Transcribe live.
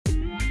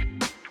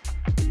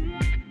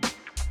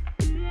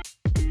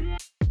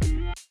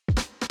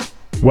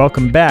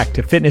Welcome back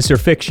to Fitness or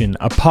Fiction,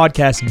 a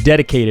podcast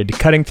dedicated to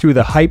cutting through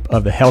the hype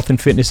of the health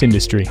and fitness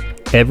industry.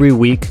 Every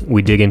week,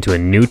 we dig into a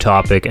new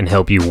topic and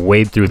help you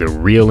wade through the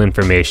real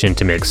information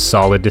to make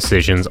solid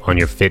decisions on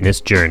your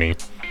fitness journey.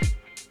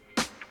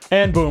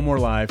 And boom, we're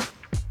live.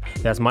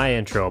 That's my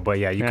intro, but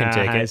yeah, you can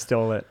take it. I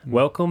stole it.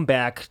 Welcome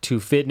back to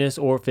Fitness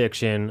or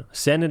Fiction.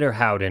 Senator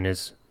Howden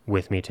is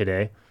with me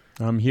today.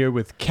 I'm here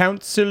with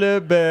Counselor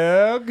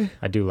Berg.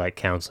 I do like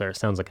counselor. It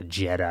sounds like a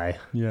Jedi.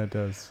 Yeah, it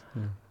does.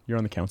 Yeah. You're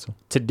on the council.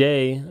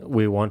 Today,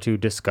 we want to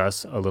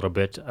discuss a little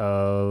bit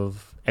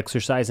of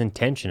exercise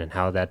intention and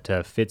how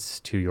that fits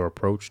to your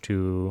approach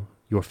to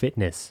your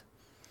fitness.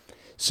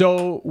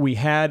 So we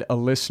had a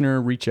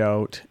listener reach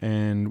out,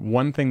 and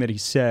one thing that he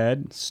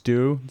said,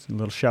 Stu, a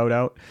little shout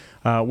out,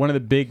 one of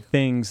the big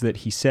things that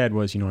he said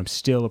was, I'm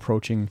still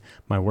approaching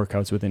my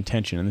workouts with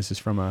intention. And this is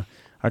from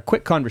a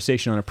quick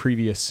conversation on a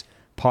previous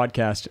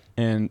podcast.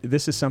 And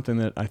this is something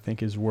that I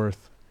think is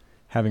worth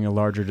having a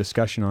larger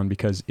discussion on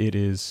because it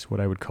is what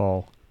I would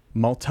call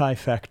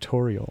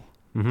multifactorial.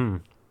 Mm-hmm.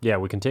 Yeah,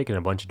 we can take it in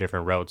a bunch of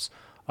different routes.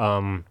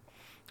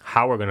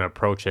 How we're going to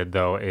approach it,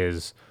 though,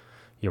 is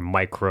your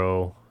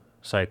micro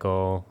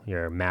cycle,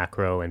 your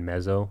macro, and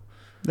meso.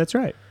 That's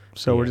right.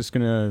 So we're just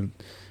going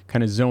to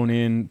kind of zone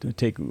in,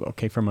 take,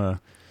 from a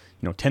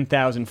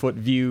 10,000 foot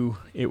view,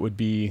 it would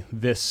be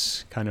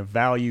this kind of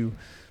value.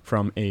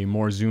 From a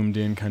more zoomed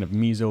in kind of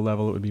meso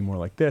level, it would be more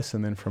like this.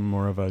 And then from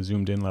more of a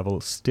zoomed in level,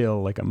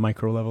 still like a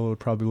micro level, it would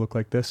probably look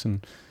like this.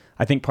 And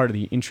I think part of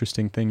the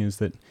interesting thing is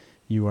that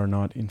you are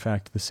not, in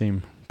fact, the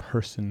same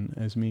person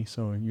as me.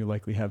 So you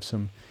likely have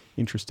some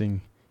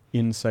interesting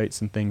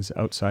insights and things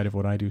outside of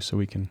what I do. So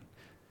we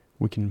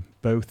can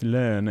both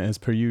learn as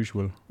per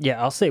usual. Yeah,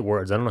 I'll say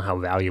words. I don't know how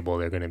valuable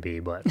they're going to be,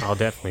 but I'll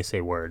definitely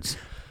say words.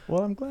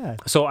 Well, I'm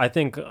glad. So I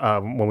think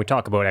when we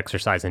talk about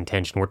exercise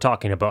intention, we're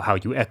talking about how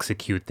you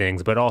execute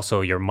things, but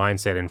also your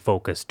mindset and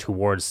focus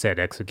towards said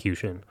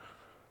execution.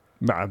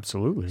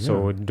 Absolutely. Yeah.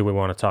 So do we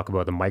want to talk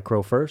about the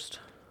micro first?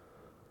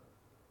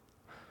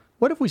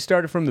 What if we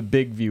started from the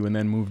big view and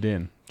then moved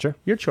in? Sure.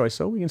 Your choice,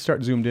 so we can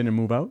start zoomed in and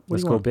move out.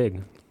 Let's go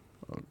big.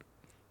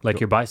 Like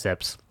your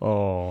biceps.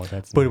 Oh,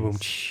 that's Boom.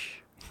 nice.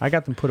 I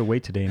got them put away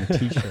today in a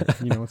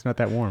t-shirt. It's not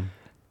that warm.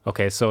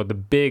 Okay, so the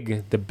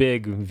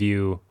big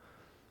view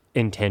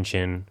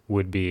intention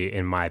would be,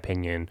 in my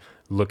opinion,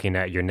 looking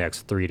at your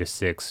next 3 to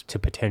 6 to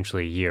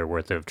potentially a year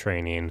worth of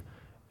training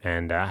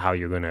and how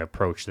you're going to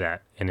approach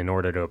that. And in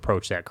order to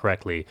approach that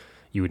correctly,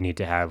 you would need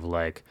to have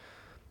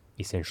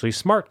essentially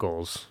SMART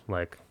goals,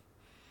 like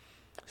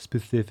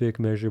specific,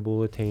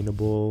 measurable,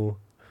 attainable,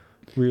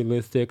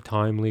 realistic,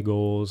 timely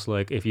goals.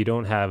 Like if you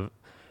don't have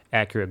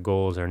accurate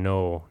goals or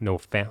no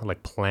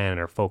plan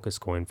or focus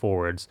going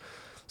forwards,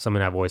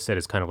 something I've always said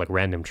is kind of like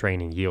random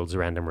training yields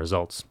random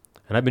results.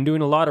 And I've been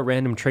doing a lot of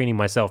random training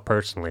myself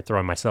personally,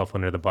 throwing myself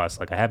under the bus.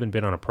 Like I haven't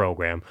been on a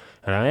program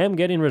and I am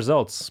getting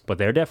results, but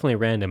they're definitely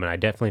random. And I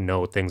definitely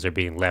know things are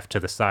being left to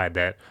the side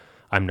that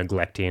I'm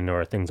neglecting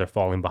or things are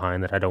falling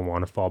behind that I don't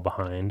want to fall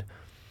behind.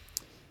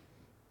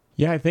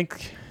 Yeah, I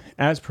think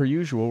as per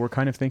usual, we're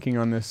kind of thinking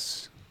on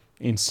this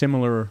in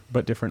similar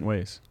but different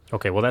ways.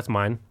 Okay, well, that's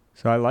mine.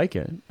 So I like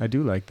it. I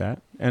do like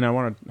that. And I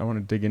want to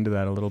dig into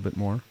that a little bit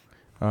more.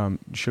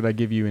 Should I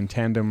give you in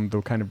tandem the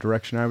kind of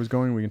direction I was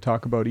going? We can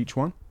talk about each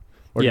one.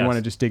 Or do you want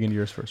to just dig into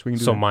yours first? We can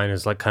do so that. Mine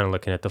is like kind of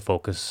looking at the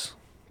focus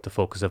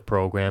of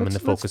program and the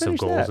focus of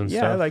goals and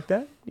stuff. Yeah, I like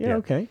that. Yeah,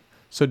 okay.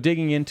 So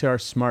digging into our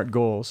SMART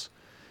goals,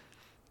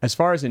 as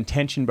far as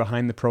intention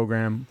behind the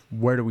program,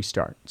 where do we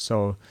start?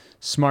 So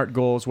SMART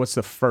goals, what's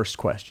the first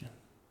question?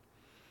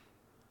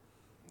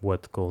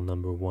 What's goal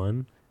number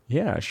 1?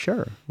 Yeah,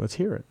 sure. Let's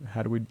hear it.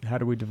 How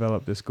do we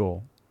develop this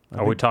goal?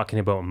 Are we talking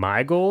about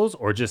my goals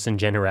or just in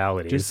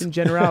generalities? Just in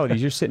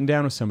generalities. You're sitting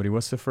down with somebody.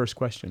 What's the first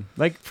question?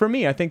 Like for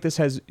me, I think this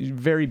has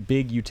very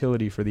big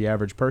utility for the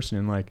average person.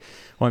 And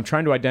I'm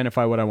trying to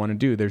identify what I want to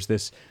do. There's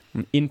this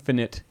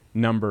infinite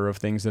number of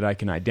things that I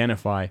can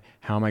identify.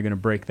 How am I going to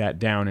break that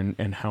down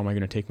and how am I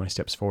going to take my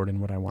steps forward in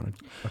what I want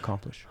to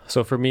accomplish?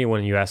 So for me,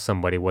 when you ask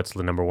somebody what's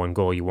the number 1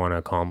 goal you want to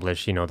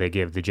accomplish, they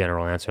give the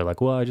general answer like,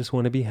 well, I just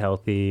want to be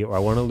healthy, or I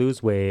want to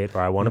lose weight,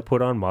 or I want to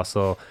put on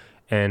muscle.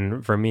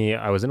 And for me,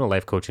 I was in a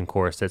life coaching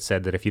course that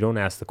said that if you don't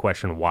ask the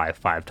question why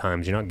 5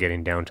 times, you're not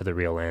getting down to the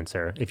real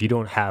answer. If you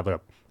don't have a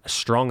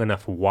strong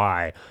enough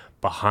why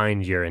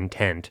behind your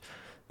intent,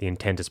 the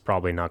intent is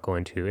probably not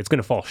it's going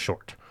to fall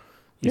short,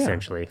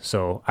 essentially.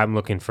 So I'm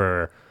looking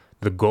for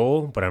the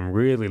goal, but I'm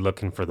really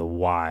looking for the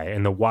why.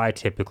 And the why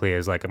typically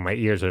is like my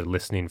ears are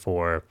listening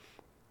for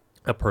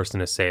a person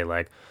to say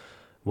like,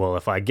 well,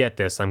 if I get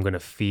this, I'm going to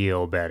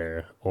feel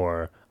better,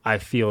 or I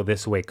feel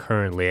this way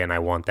currently and I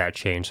want that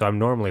change. So I'm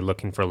normally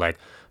looking for like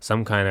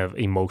some kind of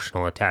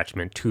emotional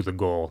attachment to the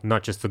goal,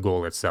 not just the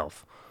goal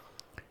itself.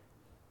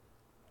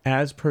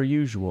 As per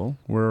usual,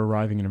 we're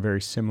arriving in a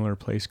very similar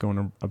place,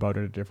 going about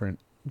it a different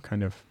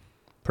kind of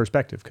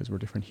perspective because we're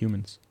different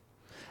humans.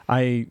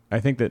 I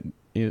think that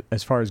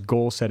as far as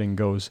goal setting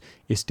goes,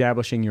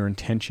 establishing your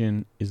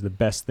intention is the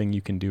best thing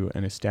you can do,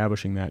 and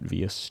establishing that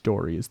via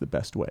story is the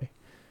best way.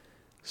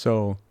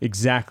 So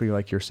exactly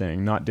like you're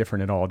saying, not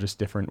different at all, just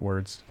different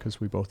words, because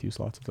we both use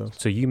lots of those.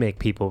 So you make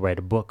people write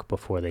a book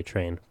before they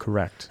train.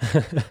 Correct.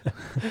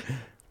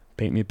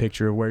 Paint me a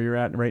picture of where you're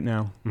at right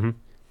now. Mm-hmm.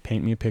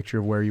 Paint me a picture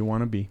of where you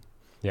want to be.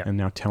 Yeah. And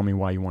now tell me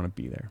why you want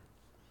to be there.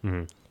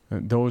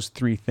 Mm-hmm. Those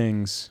three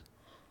things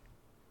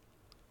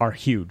are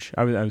huge.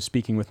 I was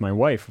speaking with my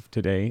wife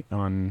today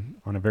on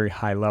a very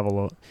high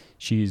level.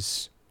 She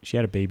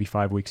had a baby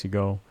 5 weeks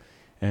ago,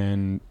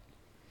 and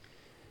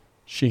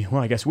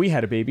I guess we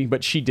had a baby,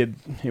 but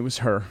it was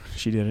her.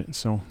 She did it.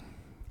 So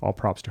all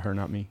props to her,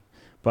 not me.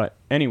 But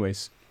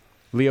anyways,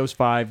 Leo's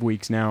 5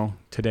 weeks now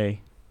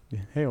today.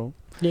 Hey-o.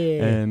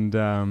 Yeah.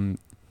 And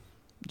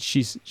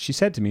she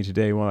said to me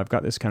today, well, I've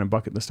got this kind of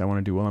bucket list I want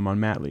to do while I'm on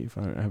mat leave.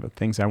 I have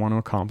things I want to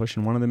accomplish,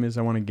 and one of them is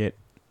I want to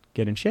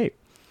get in shape.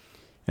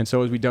 And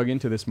so as we dug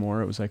into this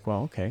more, it was like,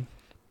 well, okay.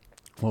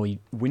 Well,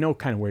 we know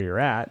kind of where you're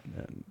at,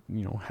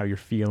 how you're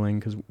feeling,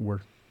 because we're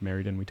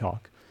married and we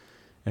talk.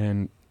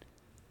 And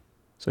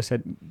so I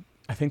said,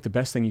 I think the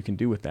best thing you can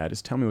do with that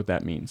is tell me what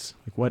that means.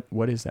 Like,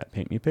 what is that?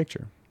 Paint me a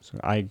picture. So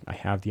I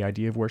have the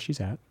idea of where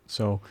she's at.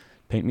 So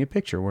paint me a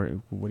picture. What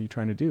are you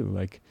trying to do?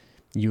 Like,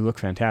 you look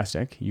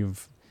fantastic.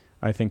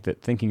 I think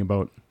that thinking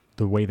about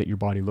the way that your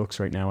body looks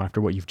right now after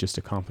what you've just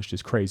accomplished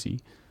is crazy.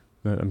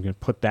 I'm going to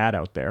put that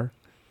out there.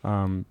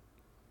 I'm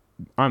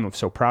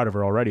so proud of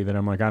her already that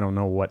I'm like, I don't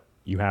know what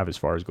you have as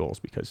far as goals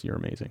because you're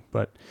amazing.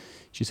 But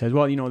she says,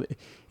 well,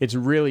 it's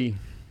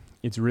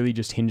really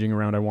just hinging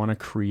around, I want to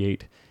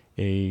create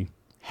a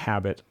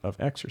habit of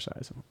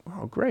exercise.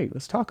 Oh, great.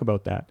 Let's talk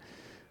about that.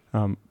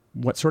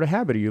 What sort of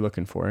habit are you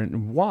looking for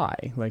and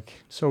why?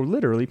 So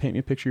literally paint me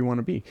a picture you want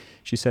to be.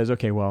 She says,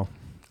 okay, well,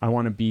 I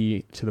want to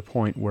be to the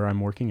point where I'm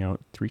working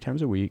out 3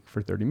 times a week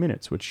for 30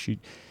 minutes, which she,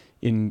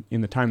 in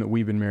the time that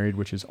we've been married,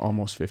 which is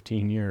almost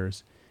 15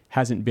 years,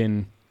 hasn't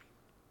been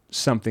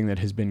something that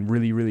has been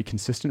really, really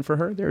consistent for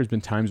her. There's been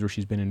times where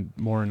she's been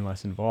more and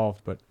less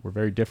involved, but we're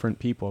very different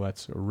people.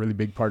 That's a really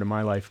big part of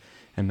my life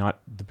and not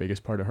the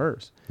biggest part of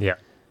hers. Yeah.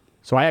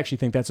 So I actually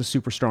think that's a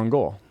super strong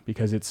goal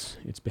because it's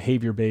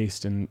behavior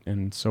based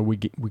and so we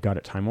got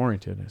it time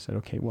oriented. I said,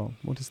 okay, well,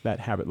 what does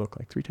that habit look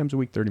like? 3 times a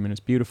week, 30 minutes,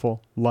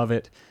 beautiful, love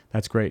it.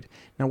 That's great.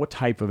 Now, what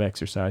type of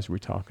exercise are we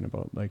talking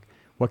about? Like,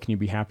 what can you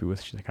be happy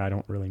with? She's like, I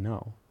don't really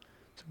know.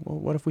 So, well,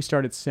 what if we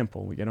started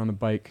simple? We get on the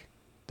bike,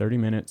 30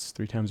 minutes,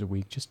 3 times a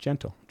week, just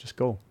gentle, just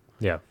go.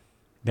 Yeah.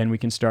 Then we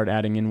can start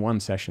adding in one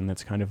session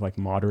that's kind of like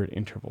moderate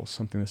intervals,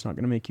 something that's not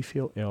going to make you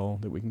feel ill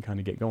that we can kind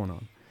of get going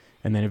on.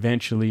 And then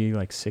eventually,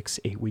 like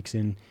 6-8 weeks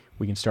in,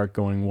 we can start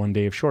going 1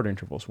 day of short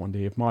intervals, 1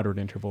 day of moderate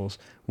intervals,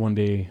 1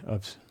 day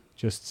of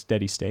just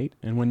steady state.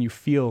 And when you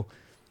feel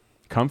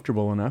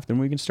comfortable enough, then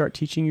we can start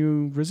teaching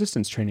you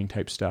resistance training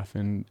type stuff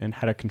and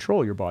how to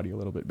control your body a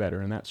little bit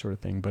better and that sort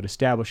of thing. But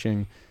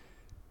establishing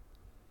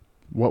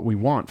what we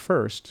want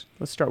first,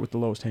 let's start with the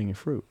lowest hanging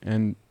fruit.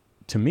 And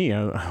to me,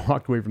 I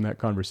walked away from that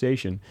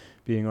conversation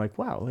being like,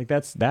 wow, like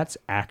that's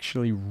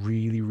actually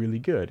really, really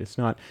good. It's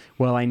not,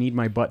 well, I need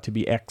my butt to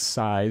be X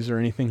size or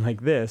anything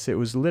like this. It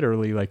was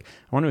literally like,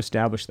 I want to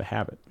establish the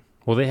habit.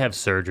 Well, they have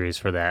surgeries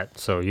for that,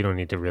 so you don't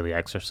need to really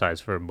exercise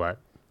for butt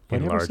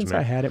enlargement. Ever since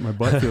I had it, my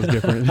butt feels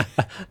different.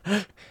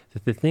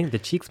 The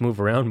cheeks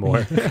move around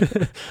more.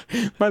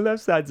 My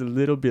left side's a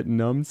little bit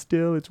numb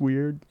still. It's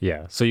weird.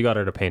 Yeah, so you got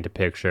her to paint a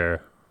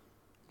picture.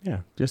 Yeah,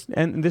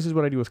 and this is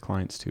what I do with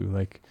clients too.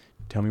 Like,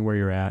 tell me where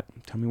you're at,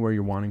 tell me where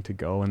you're wanting to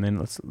go, and then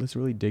let's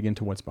really dig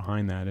into what's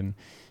behind that. And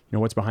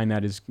what's behind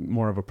that is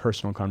more of a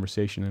personal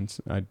conversation, and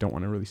I don't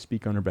want to really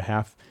speak on her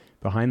behalf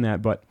behind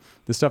that. But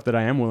the stuff that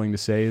I am willing to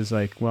say is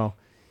like, well,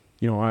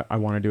 I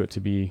want to do it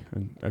to be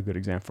a good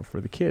example for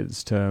the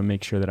kids, to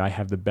make sure that I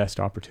have the best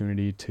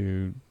opportunity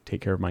to take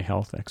care of my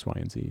health, X, Y,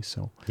 and Z.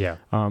 So yeah,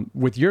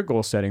 with your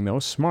goal setting though,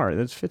 smart.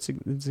 It's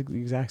the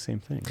exact same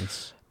thing.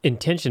 It's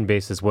intention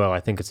based as well. I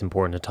think it's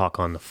important to talk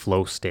on the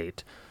flow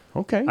state.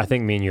 Okay. I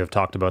think me and you have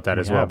talked about that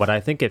as well, but I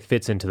think it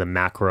fits into the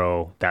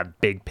macro, that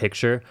big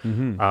picture,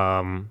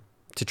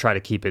 to try to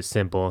keep it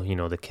simple,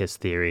 the KISS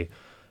theory.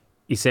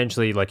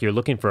 Essentially, like, you're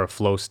looking for a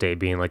flow state,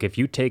 being like, if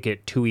you take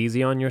it too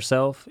easy on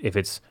yourself, if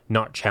it's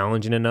not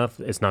challenging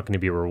enough, it's not going to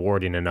be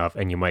rewarding enough,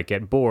 and you might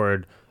get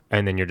bored,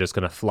 and then you're just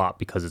going to flop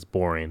because it's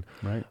boring.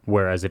 Right.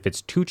 Whereas if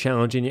it's too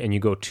challenging and you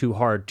go too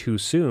hard too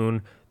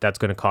soon, that's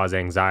going to cause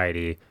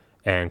anxiety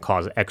and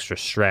cause extra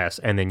stress,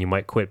 and then you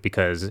might quit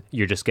because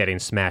you're just getting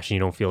smashed and you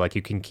don't feel like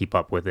you can keep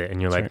up with it.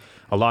 And you're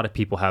a lot of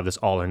people have this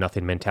all or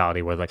nothing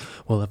mentality where like,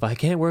 well, if I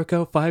can't work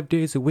out 5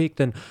 days a week,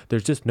 then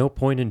there's just no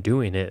point in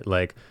doing it.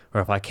 Like, or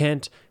if I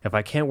can't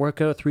work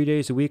out 3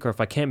 days a week, or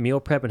if I can't meal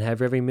prep and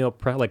have every meal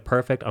prep like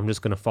perfect, I'm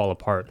just going to fall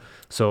apart.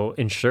 So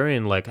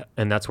ensuring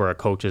and that's where a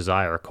coach's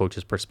eye or a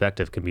coach's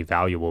perspective can be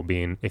valuable,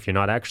 being if you're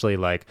not actually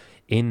like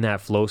in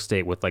that flow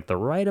state with like the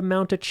right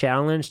amount of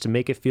challenge to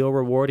make it feel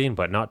rewarding,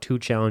 but not too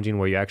challenging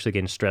where you're actually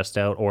getting stressed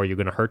out or you're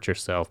going to hurt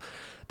yourself.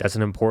 That's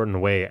an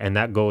important way. And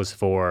that goes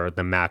for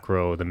the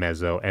macro, the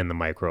meso, and the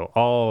micro.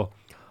 All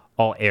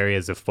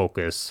areas of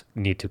focus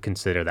need to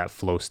consider that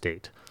flow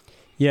state.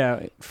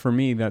 Yeah, for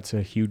me, that's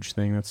a huge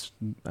thing.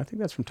 I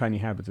think that's from Tiny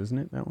Habits, isn't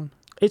it? That one?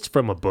 It's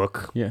from a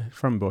book. Yeah,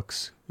 from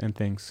books and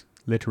things,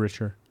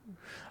 literature.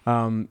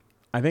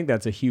 I think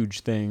that's a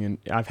huge thing. And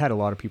I've had a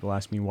lot of people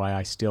ask me why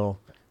I still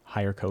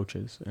hire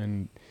coaches.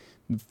 And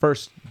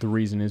first, the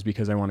reason is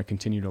because I want to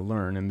continue to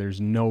learn. And there's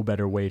no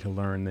better way to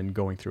learn than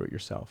going through it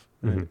yourself.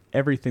 Mm-hmm.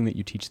 Everything that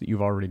you teach that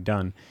you've already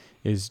done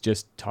is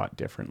just taught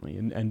differently.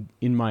 And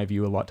in my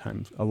view, a lot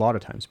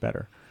of times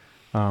better.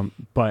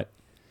 But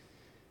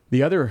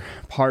the other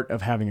part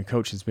of having a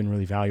coach that's been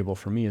really valuable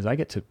for me is I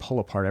get to pull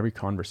apart every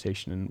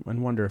conversation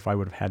and wonder if I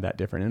would have had that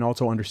different, and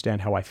also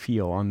understand how I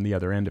feel on the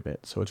other end of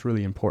it. So it's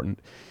really important.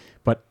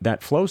 But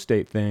that flow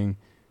state thing,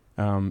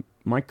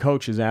 my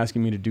coach is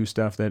asking me to do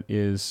stuff that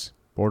is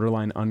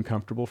borderline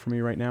uncomfortable for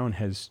me right now and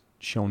has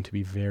shown to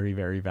be very,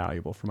 very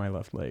valuable for my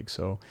left leg.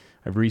 So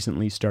I've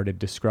recently started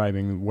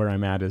describing where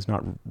I'm at as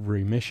not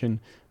remission,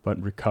 but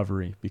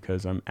recovery,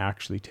 because I'm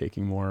actually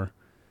taking more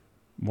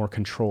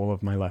control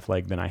of my left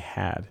leg than I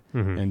had,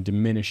 and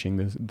diminishing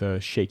the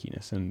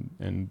shakiness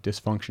and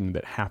dysfunction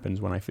that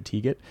happens when I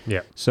fatigue it.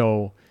 Yeah.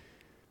 So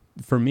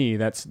for me,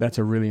 that's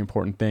a really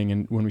important thing.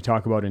 And when we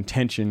talk about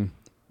intention,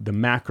 the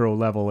macro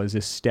level is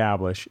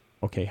establish,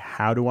 okay,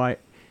 how do I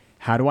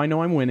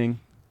know I'm winning?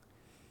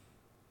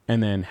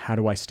 And then how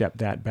do I step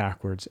that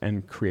backwards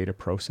and create a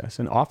process?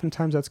 And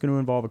oftentimes that's going to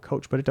involve a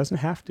coach, but it doesn't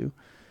have to.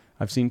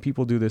 I've seen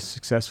people do this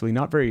successfully,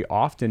 not very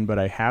often, but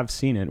I have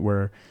seen it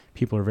where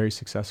people are very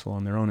successful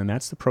on their own. And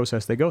that's the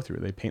process they go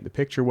through. They paint the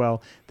picture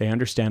well. They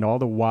understand all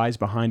the whys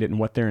behind it and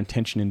what their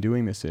intention in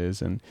doing this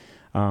is. And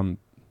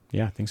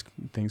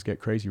things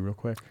get crazy real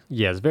quick.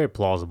 Yeah, it's very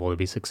plausible to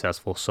be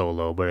successful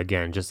solo. But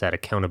again, just that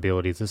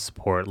accountability, the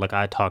support. Like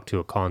I talked to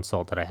a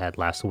consult that I had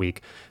last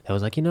week that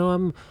was like,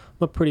 I'm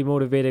a pretty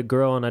motivated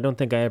girl and I don't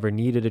think I ever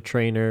needed a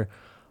trainer.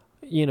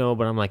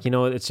 But I'm like,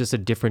 it's just a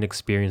different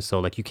experience. So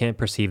like you can't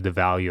perceive the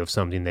value of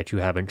something that you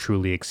haven't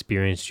truly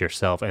experienced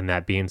yourself. And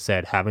that being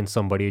said, having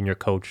somebody in your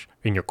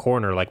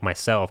corner, like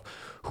myself,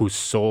 whose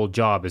sole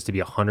job is to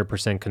be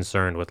 100%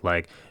 concerned with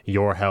like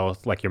your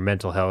health, like your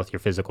mental health, your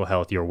physical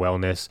health, your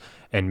wellness,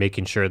 and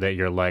making sure that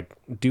you're like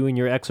doing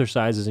your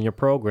exercises in your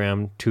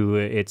program to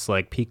its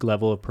like peak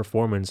level of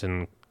performance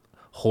and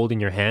holding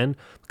your hand,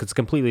 because it's a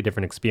completely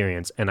different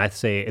experience. And I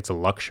say it's a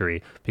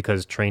luxury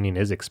because training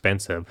is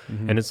expensive,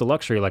 and it's a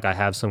luxury. Like I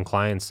have some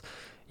clients,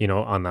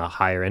 on the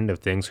higher end of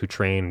things who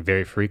train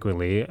very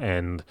frequently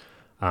and,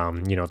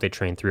 they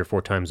train 3 or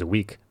 4 times a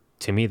week.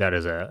 To me, that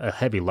is a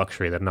heavy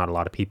luxury that not a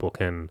lot of people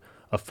can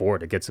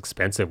afford. It gets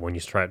expensive when you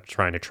start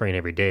trying to train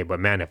every day. But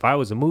man, if I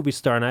was a movie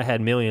star and I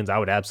had millions, I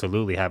would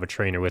absolutely have a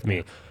trainer with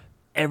me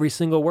every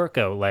single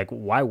workout. Like,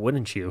 why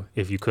wouldn't you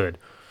if you could?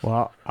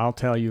 Well, I'll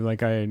tell you,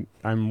 like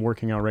I'm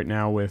working out right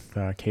now with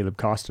Caleb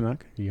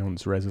Kostanuk. He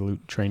owns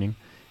Resolute Training,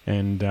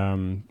 and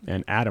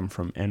Adam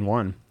from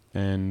N1.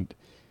 And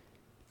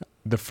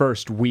the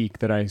first week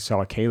that I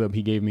saw Caleb,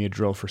 he gave me a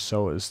drill for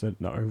psoas that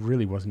I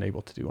really wasn't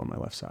able to do on my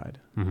left side.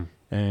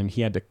 And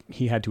he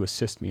had to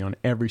assist me on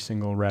every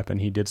single rep,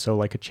 and he did so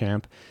like a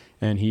champ.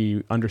 And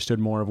he understood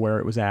more of where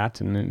it was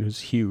at, and it was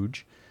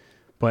huge.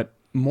 But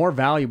more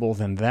valuable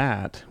than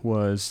that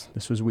was,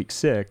 this was week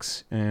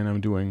 6, and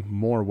I'm doing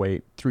more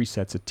weight, 3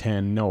 sets of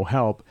 10, no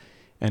help.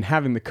 And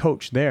having the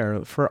coach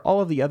there, for all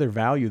of the other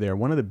value there,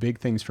 one of the big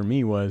things for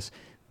me was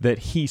that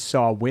he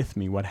saw with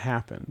me what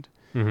happened.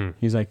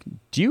 He's like,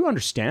 do you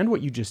understand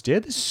what you just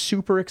did? This is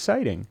super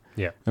exciting.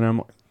 Yeah. And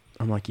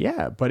I'm like,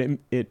 yeah, but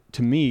it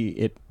to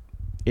me,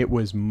 it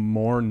was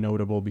more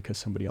notable because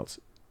somebody else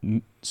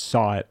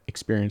saw it,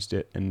 experienced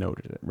it, and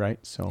noted it, right?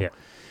 So,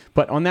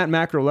 but on that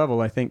macro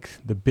level, I think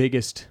the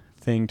biggest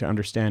thing to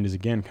understand is,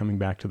 again, coming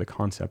back to the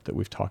concept that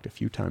we've talked a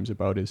few times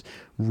about, is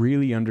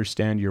really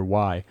understand your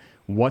why.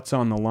 What's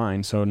on the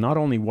line? So not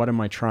only what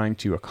am I trying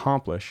to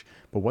accomplish,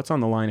 but what's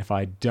on the line if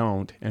I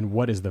don't, and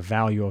what is the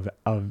value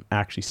of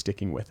actually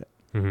sticking with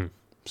it?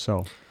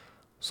 So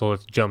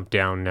let's jump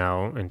down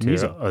now into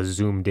Miso. a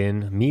zoomed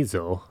in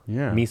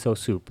miso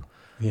soup.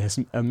 Yes,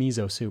 a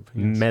miso soup.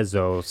 Yes.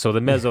 Meso. So the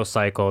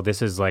mesocycle,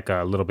 this is like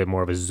a little bit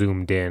more of a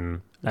zoomed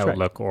in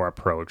outlook or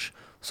approach.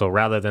 So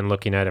rather than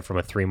looking at it from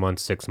a 3-month,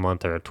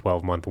 6-month, or a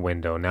 12-month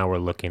window, now we're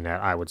looking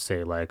at, I would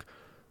say, like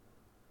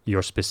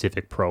your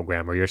specific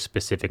program or your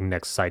specific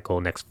next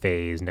cycle, next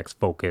phase, next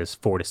focus,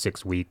 4 to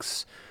 6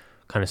 weeks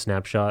kind of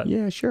snapshot.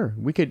 Yeah, sure.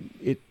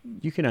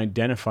 You can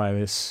identify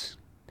this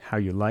how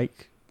you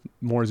like,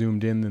 more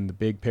zoomed in than the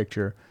big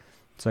picture.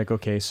 It's like,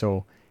 okay,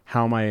 so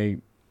how am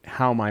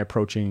I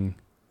approaching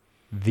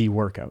the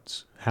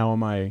workouts? How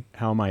am I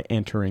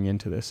entering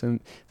into this? And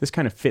this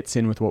kind of fits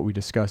in with what we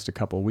discussed a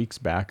couple of weeks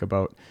back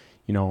about,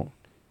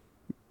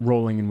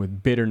 rolling in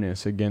with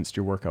bitterness against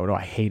your workout. Oh,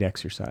 I hate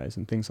exercise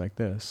and things like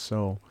this.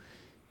 So,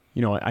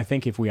 I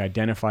think if we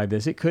identify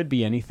this, it could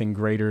be anything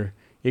greater.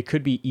 It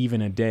could be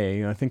even a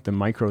day. I think the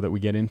micro that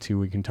we get into,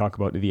 we can talk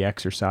about the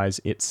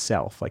exercise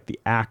itself, like the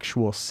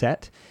actual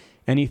set,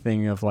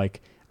 anything of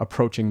like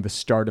approaching the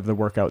start of the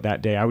workout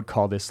that day. I would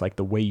call this like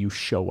the way you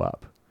show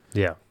up.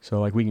 Yeah. So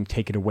like we can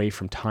take it away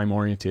from time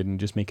oriented and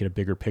just make it a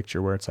bigger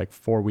picture where it's like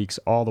 4 weeks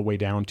all the way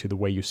down to the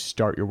way you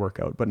start your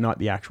workout, but not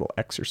the actual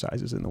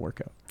exercises in the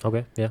workout.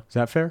 Okay. Yeah. Is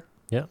that fair?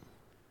 Yeah.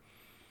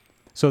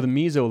 So the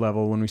meso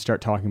level, when we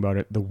start talking about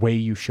it, the way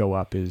you show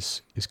up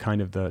is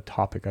kind of the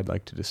topic I'd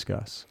like to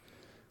discuss.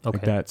 Okay.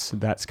 Like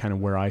that's kind of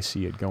where I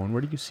see it going.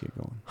 Where do you see it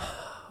going?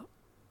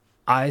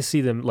 I see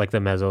them like the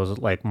mesos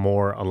like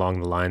more along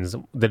the lines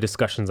the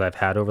discussions I've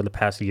had over the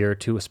past year or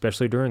two,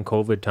 especially during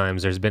COVID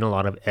times. There's been a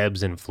lot of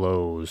ebbs and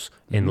flows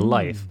in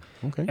life,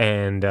 Okay.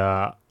 and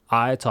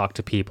I talk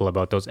to people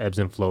about those ebbs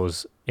and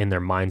flows in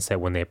their mindset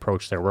when they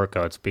approach their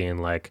workouts, being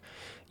like,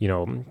 you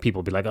know,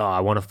 people be like, oh, I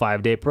want a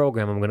 5-day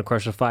program. I'm going to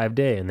crush a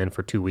 5-day. And then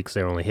for 2 weeks,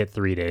 they only hit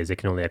 3 days. They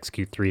can only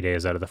execute 3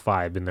 days out of the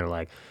 5. And they're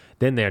like,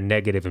 then they're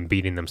negative and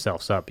beating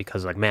themselves up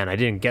because like, man, I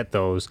didn't get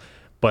those,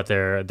 but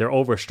they're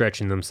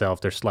overstretching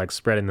themselves. They're like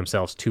spreading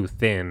themselves too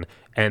thin.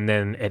 And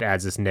then it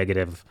adds this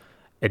negative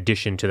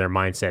addition to their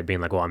mindset being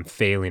like, well, I'm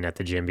failing at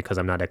the gym because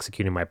I'm not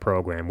executing my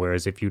program.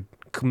 Whereas if you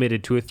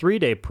committed to a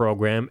 3-day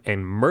program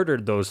and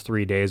murdered those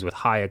 3 days with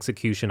high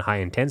execution, high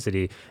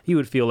intensity, you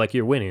would feel like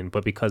you're winning.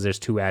 But because there's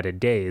 2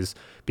 added days,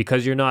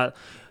 because you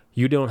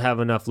don't have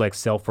enough like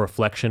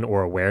self-reflection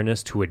or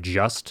awareness to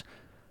adjust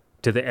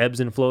to the ebbs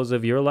and flows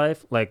of your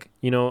life. Like,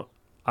 you know,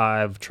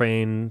 I've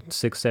trained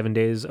 6-7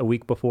 days a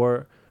week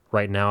before.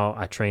 Right now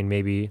I train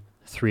maybe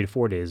 3 to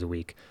 4 days a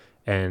week.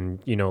 And,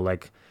 you know,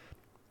 like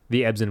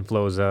the ebbs and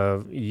flows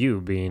of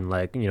you being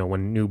like, you know,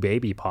 when new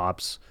baby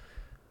pops,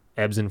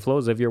 ebbs and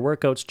flows of your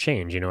workouts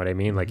change. You know what I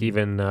mean? Like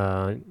even,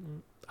 I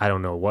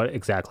don't know what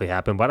exactly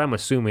happened, but I'm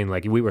assuming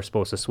like we were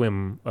supposed to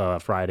swim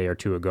Friday or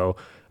 2 ago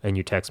and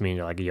you text me and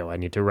you're like, yo, I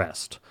need to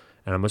rest.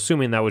 And I'm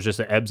assuming that was just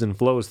the ebbs and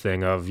flows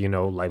thing of, you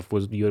know,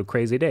 you had a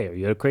crazy day or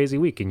you had a crazy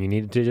week and you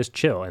needed to just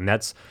chill. And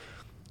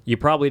you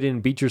probably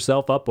didn't beat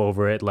yourself up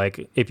over it.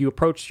 Like if you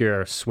approach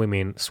your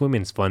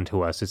swimming's fun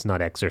to us. It's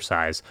not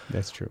exercise.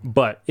 That's true.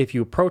 But if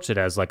you approach it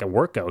as like a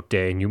workout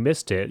day and you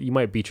missed it, you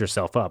might beat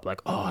yourself up.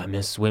 Like, oh, I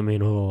miss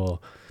swimming. Oh,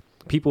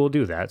 people will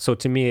do that. So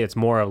to me, it's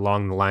more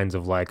along the lines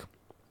of like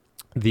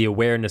the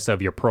awareness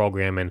of your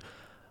program and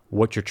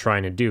what you're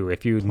trying to do.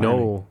 If you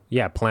know,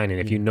 planning.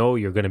 If you know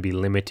you're going to be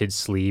limited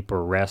sleep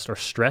or rest or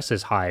stress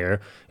is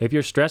higher, if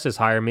your stress is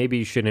higher, maybe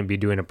you shouldn't be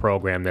doing a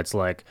program that's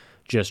like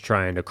just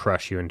trying to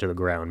crush you into the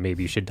ground.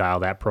 Maybe you should dial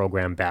that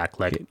program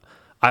back. Like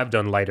I've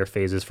done lighter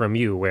phases from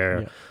you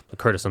where,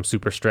 Curtis, I'm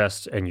super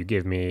stressed and you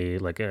give me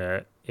like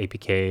a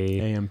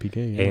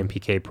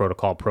AMPK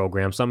protocol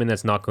program, something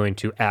that's not going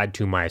to add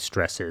to my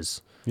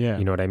stresses. Yeah.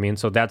 You know what I mean?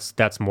 So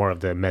that's more of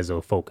the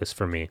meso focus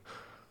for me.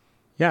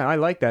 Yeah, I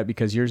like that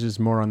because yours is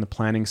more on the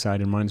planning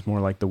side and mine's more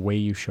like the way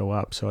you show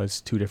up. So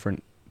it's two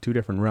different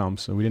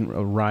realms. So we didn't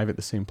arrive at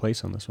the same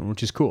place on this one,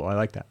 which is cool. I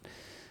like that.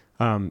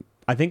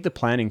 I think the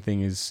planning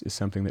thing is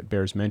something that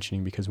bears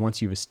mentioning because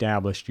once you've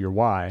established your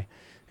why,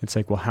 it's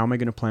like, well, how am I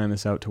going to plan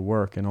this out to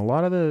work? And a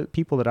lot of the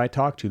people that I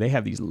talk to, they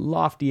have these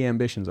lofty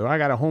ambitions. Oh, I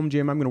got a home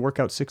gym. I'm going to work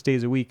out 6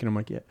 days a week. And I'm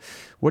like, yeah,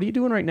 what are you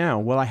doing right now?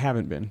 Well, I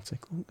haven't been. It's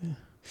like,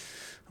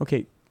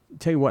 okay,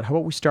 tell you what, how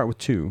about we start with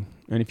 2?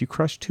 And if you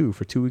crush 2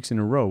 for 2 weeks in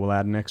a row, we'll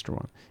add an extra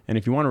one. And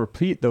if you want to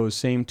repeat those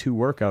same 2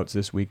 workouts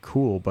this week,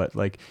 cool. But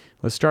like,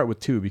 let's start with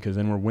 2 because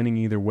then we're winning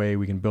either way.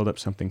 We can build up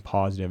something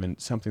positive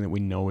and something that we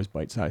know is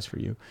bite-sized for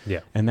you.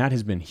 Yeah. And that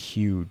has been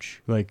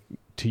huge. Like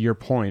to your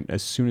point,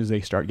 as soon as they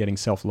start getting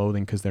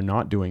self-loathing because they're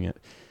not doing it,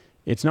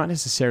 it's not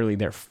necessarily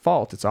their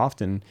fault. It's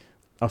often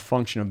a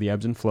function of the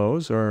ebbs and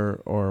flows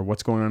or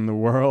what's going on in the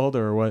world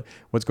or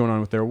what's going on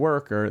with their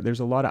work, or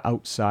there's a lot of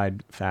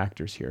outside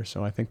factors here.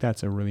 So I think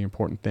that's a really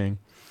important thing.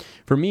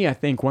 For me, I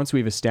think once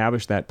we've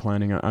established that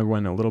planning, I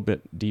went a little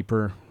bit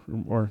deeper,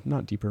 or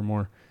not deeper,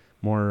 more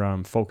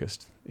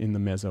focused in the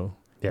meso,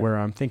 where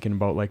I'm thinking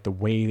about like the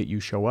way that you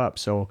show up.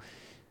 So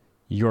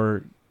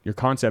your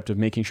concept of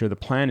making sure the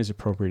plan is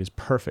appropriate is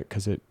perfect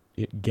because it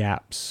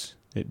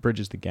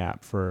bridges the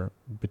gap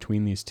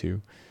between these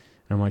two.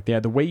 And I'm like, yeah,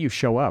 the way you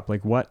show up,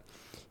 like what,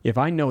 if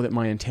I know that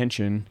my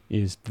intention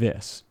is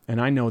this, and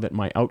I know that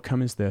my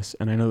outcome is this,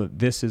 and I know that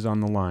this is on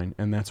the line,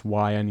 and that's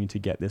why I need to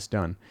get this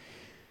done.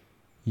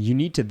 You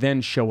need to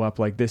then show up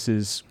like this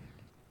is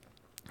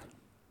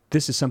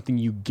something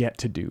you get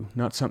to do,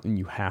 not something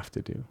you have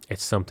to do.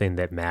 It's something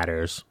that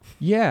matters.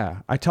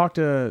 Yeah. I talked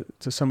to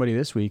somebody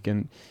this week,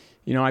 and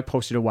you know, I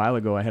posted a while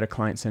ago, I had a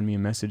client send me a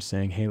message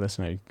saying, hey,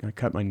 listen, I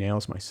cut my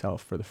nails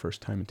myself for the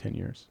first time in 10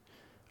 years.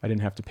 I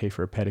didn't have to pay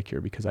for a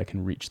pedicure because I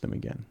can reach them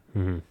again.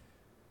 Mm-hmm.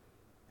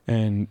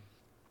 And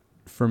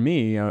for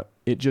me,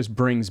 it just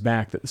brings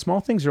back that the small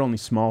things are only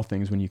small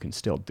things when you can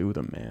still do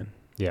them, man.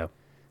 Yeah.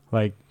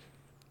 Like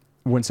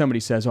when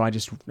somebody says, oh,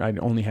 I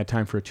only had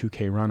time for a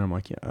 2K run. I'm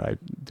like, yeah,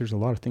 there's a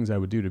lot of things I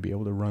would do to be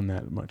able to run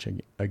that much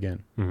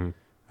again. Mm-hmm.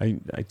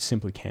 I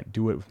simply can't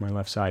do it with my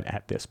left side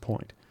at this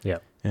point. Yeah.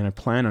 And I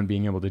plan on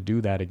being able to do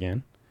that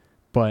again.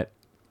 But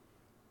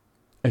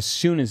as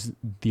soon as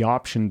the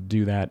option to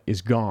do that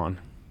is gone,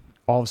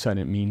 all of a sudden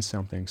it means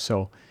something.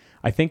 So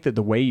I think that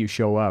the way you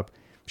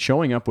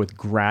showing up with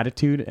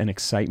gratitude and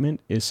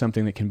excitement is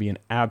something that can be an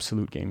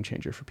absolute game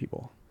changer for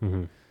people.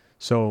 Mm-hmm.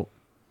 So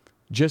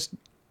just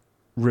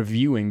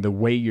reviewing the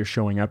way you're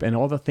showing up and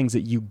all the things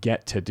that you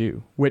get to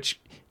do, which,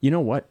 you know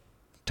what?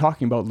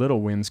 Talking about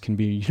little wins can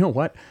be, you know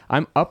what?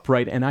 I'm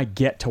upright and I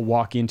get to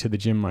walk into the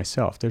gym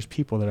myself. There's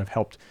people that have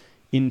helped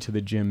into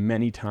the gym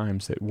many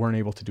times that weren't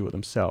able to do it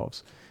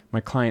themselves. My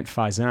client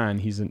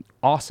Faizan, he's an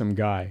awesome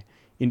guy.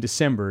 In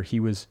December, he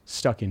was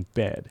stuck in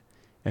bed.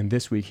 And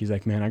this week, he's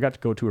like, man, I got to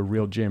go to a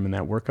real gym, and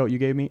that workout you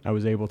gave me, I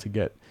was able to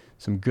get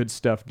some good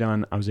stuff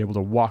done. I was able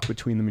to walk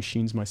between the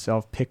machines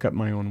myself, pick up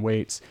my own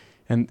weights,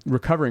 and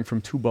recovering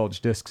from 2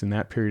 bulge discs in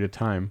that period of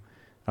time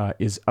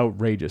is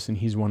outrageous. And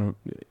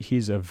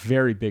he's a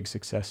very big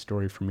success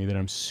story for me that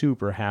I'm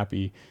super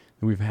happy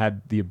that we've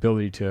had the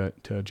ability to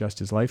adjust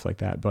his life like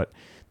that. But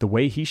the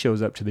way he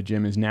shows up to the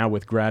gym is now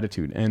with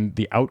gratitude, and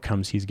the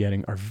outcomes he's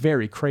getting are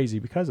very crazy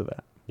because of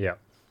that. Yeah.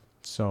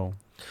 So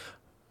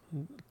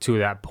to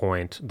that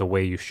point, the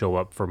way you show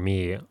up for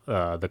me,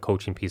 the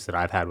coaching piece that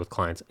I've had with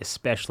clients,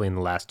 especially in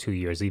the last 2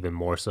 years, even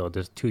more so,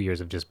 there's 2 years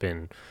have just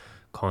been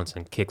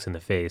constant kicks in the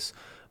face.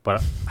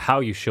 But how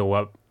you show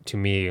up to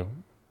me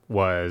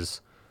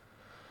was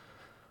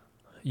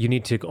you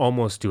need to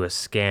almost do a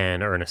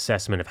scan or an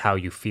assessment of how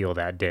you feel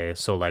that day.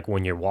 So like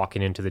when you're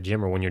walking into the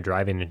gym or when you're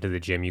driving into the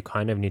gym, you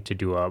kind of need to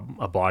do a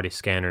body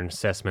scan or an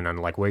assessment on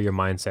like where your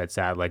mindset's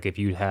at. Like if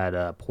you had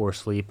a poor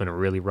sleep and a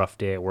really rough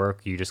day at work,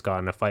 you just got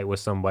in a fight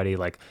with somebody,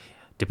 like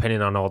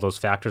depending on all those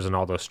factors and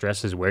all those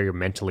stresses, where you're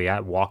mentally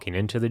at walking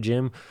into the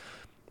gym,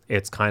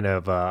 it's kind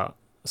of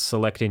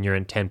selecting your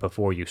intent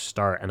before you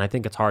start. And I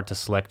think it's hard to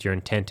select your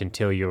intent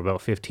until you're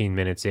about 15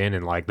 minutes in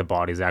and like the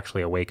body's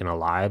actually awake and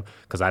alive.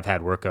 Because I've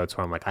had workouts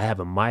where I'm like, I have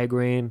a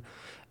migraine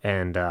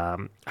and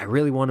I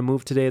really want to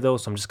move today though,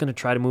 so I'm just going to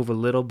try to move a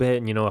little bit.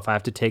 And if I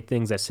have to take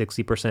things at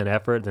 60%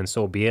 effort, then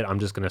so be it. I'm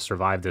just going to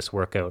survive this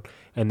workout.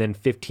 And then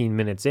 15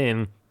 minutes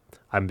in,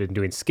 I've been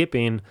doing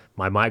skipping,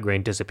 my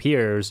migraine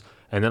disappears,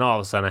 and then all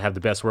of a sudden I have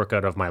the best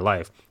workout of my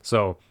life.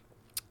 So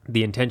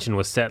the intention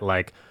was set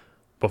like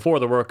before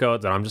the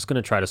workout that I'm just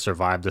going to try to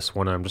survive this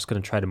one. And I'm just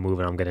going to try to move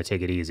and I'm going to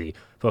take it easy.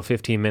 About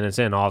 15 minutes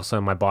in, all of a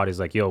sudden my body's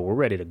like, yo, we're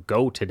ready to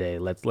go today.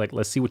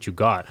 Let's see what you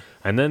got.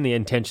 And then the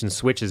intention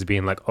switches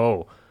being like,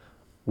 oh,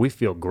 we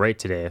feel great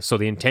today. So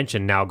the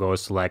intention now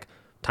goes to like,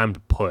 time to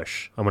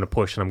push. I'm going to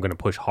push and I'm going to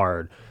push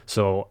hard.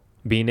 So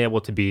being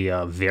able to be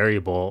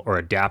variable or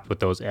adapt with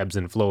those ebbs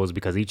and flows,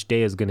 because each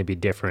day is going to be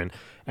different.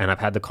 And I've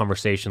had the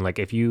conversation, like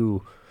if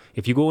you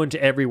go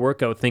into every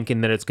workout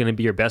thinking that it's going to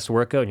be your best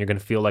workout and you're going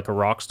to feel like a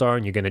rock star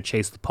and you're going to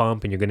chase the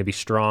pump and you're going to be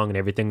strong and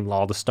everything,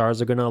 all the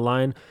stars are going to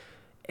align.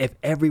 If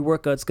every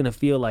workout's going to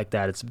feel like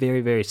that, it's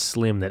very, very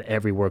slim that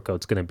every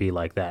workout's going to be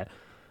like that.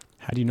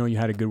 How do you know you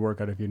had a good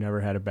workout if you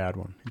never had a bad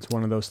one? It's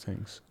one of those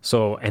things.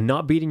 So, and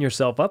not beating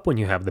yourself up when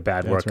you have the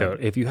bad workout.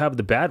 Right. If you have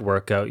the bad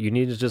workout, you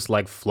need to just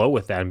like flow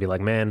with that and be like,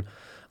 man,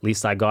 at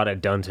least I got it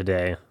done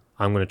today.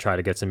 I'm going to try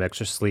to get some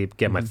extra sleep,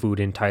 get my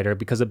food in tighter,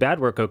 because a bad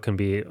workout can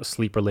be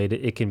sleep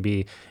related. It can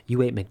be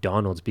you ate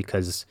McDonald's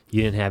because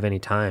you didn't have any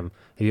time.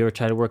 Have you ever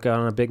tried to work out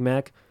on a Big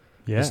Mac?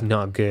 Yeah. It's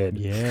not good.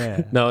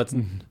 Yeah. No, it's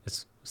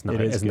not.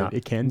 It is it's good. not.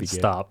 It can be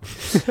Stop.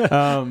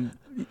 good.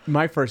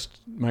 My first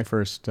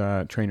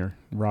trainer,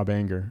 Rob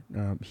Anger,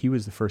 he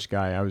was the first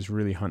guy I was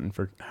really hunting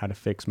for how to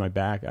fix my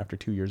back after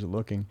 2 years of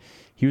looking.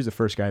 He was the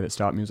first guy that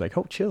stopped me. He was like,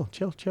 oh, chill.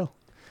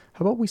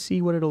 How about we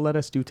see what it'll let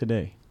us do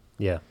today?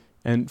 Yeah.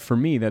 And for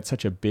me, that's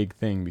such a big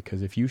thing,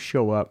 because if you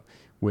show up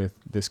with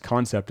this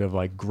concept of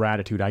like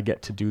gratitude, I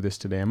get to do this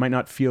today. I might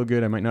not feel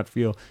good. I might not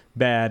feel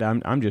bad.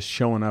 I'm just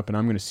showing up and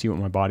I'm going to see what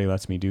my body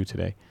lets me do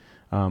today.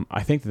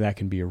 I think that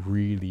can be a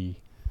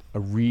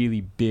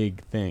really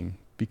big thing,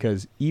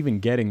 because even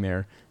getting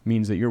there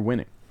means that you're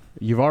winning.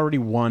 You've already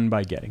won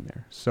by getting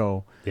there.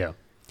 So yeah.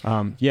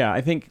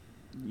 I think,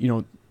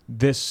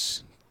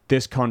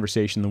 this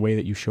conversation, the way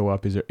that you show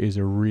up is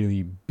a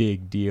really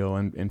big deal,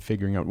 and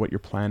figuring out what your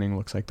planning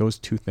looks like. Those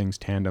two things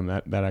tandem,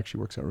 that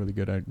actually works out really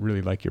good. I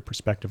really like your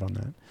perspective on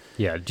that.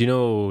 Yeah. Do you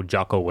know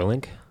Jocko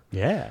Willink?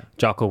 Yeah.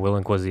 Jocko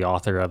Willink was the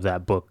author of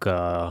that book,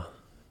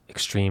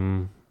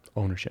 Extreme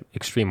Ownership.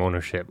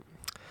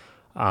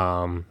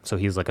 So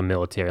he's like a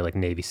military, like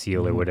Navy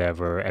SEAL or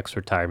whatever,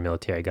 ex-retired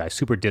military guy,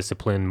 super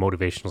disciplined,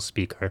 motivational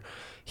speaker.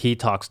 He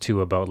talks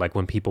too about like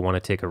when people want to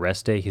take a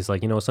rest day, he's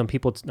like, some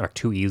people are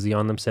too easy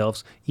on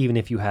themselves, even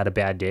if you had a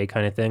bad day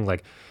kind of thing.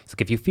 Like, it's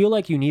like, if you feel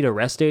like you need a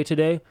rest day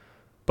today,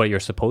 but you're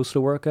supposed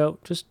to work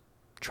out, just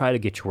try to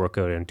get your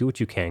workout in, do what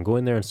you can, go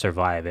in there and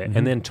survive it.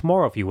 And then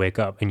tomorrow, if you wake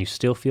up and you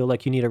still feel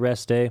like you need a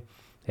rest day,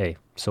 hey,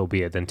 so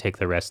be it, then take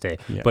the rest day.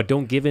 Yeah. But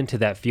don't give in to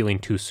that feeling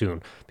too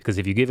soon, because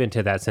if you give in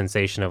to that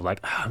sensation of like,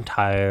 I'm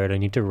tired, I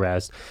need to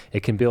rest,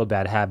 it can build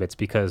bad habits.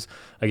 Because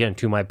again,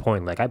 to my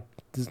point, like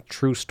this is a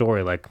true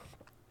story, like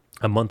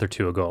a month or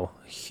two ago,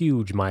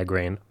 huge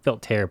migraine,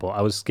 felt terrible.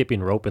 I was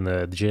skipping rope in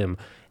the gym.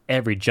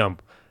 Every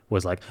jump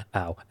was like,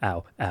 ow,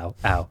 ow, ow,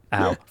 ow,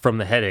 ow. From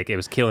the headache, it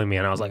was killing me.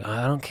 And I was like,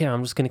 I don't care.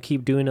 I'm just going to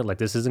keep doing it. Like,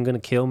 this isn't going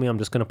to kill me. I'm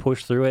just going to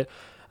push through it.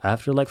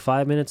 After like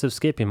 5 minutes of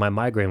skipping, my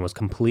migraine was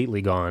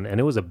completely gone, and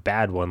it was a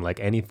bad one. Like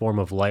any form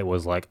of light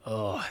was like,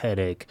 oh,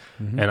 headache.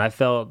 And I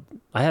felt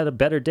I had a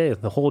better day.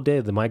 The whole day,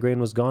 the migraine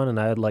was gone, and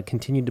I had like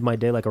continued my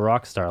day like a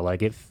rock star.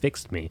 Like it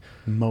fixed me.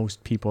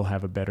 Most people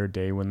have a better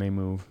day when they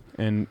move.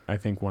 And I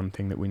think one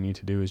thing that we need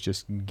to do is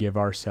just give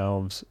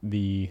ourselves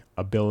the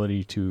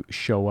ability to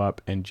show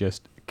up and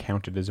just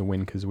count it as a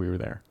win because we were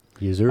there.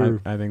 Yes, sir.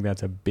 I think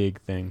that's a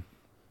big thing.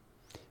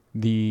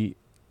 The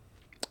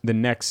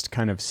next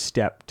kind of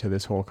step to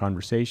this whole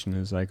conversation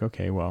is like,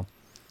 okay, well,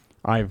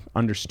 I've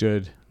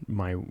understood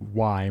my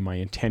why, my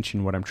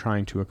intention, what I'm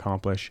trying to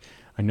accomplish.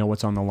 I know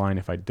what's on the line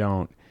if I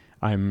don't.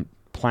 I'm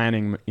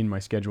planning in my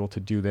schedule to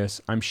do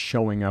this. I'm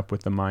showing up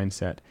with the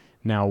mindset.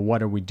 Now,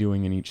 what are we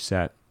doing in each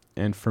set?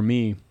 And for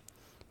me,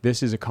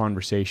 this is a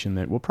conversation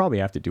that we'll probably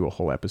have to do a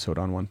whole episode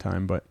on one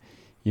time. But,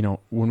 you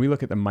know, when we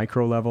look at the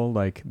micro level,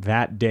 like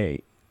that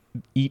day,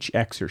 each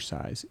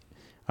exercise,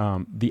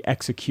 the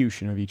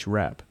execution of each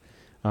rep,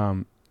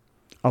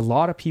 a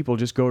lot of people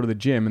just go to the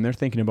gym and they're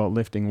thinking about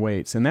lifting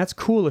weights. And that's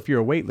cool if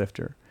you're a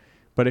weightlifter.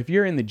 But if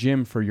you're in the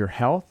gym for your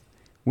health,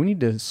 we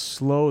need to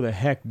slow the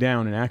heck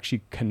down and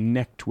actually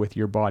connect with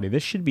your body.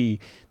 This should be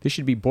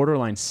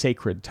borderline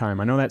sacred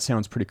time. I know that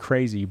sounds pretty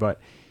crazy, but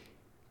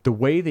the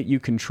way that you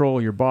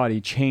control your body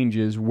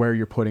changes where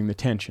you're putting the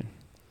tension.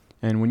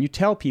 And when you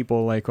tell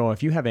people like, oh,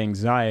 if you have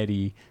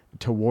anxiety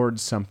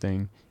towards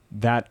something,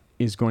 that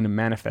is going to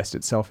manifest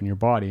itself in your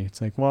body.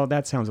 It's like, well,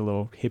 that sounds a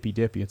little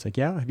hippy-dippy. It's like,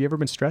 yeah, have you ever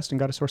been stressed and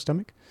got a sore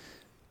stomach?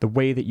 The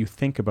way that you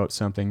think about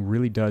something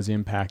really does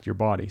impact your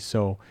body.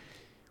 So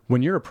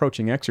when you're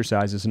approaching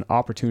exercise as an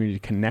opportunity to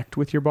connect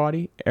with your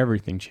body,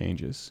 everything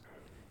changes.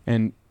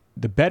 And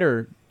the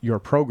better your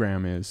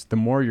program is, the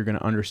more you're going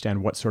to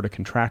understand what sort of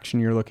contraction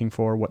you're looking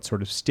for, what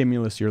sort of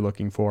stimulus you're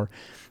looking for.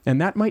 And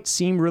that might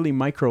seem really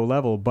micro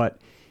level, but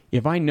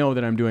if I know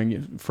that I'm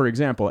doing, for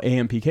example,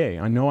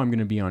 AMPK, I know I'm going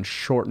to be on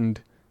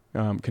shortened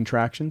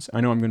contractions.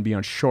 I know I'm going to be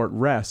on short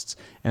rests,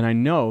 and I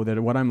know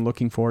that what I'm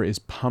looking for is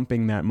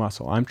pumping that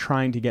muscle. I'm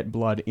trying to get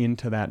blood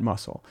into that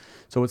muscle.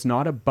 So it's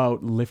not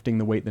about lifting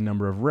the weight the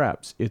number of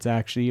reps. It's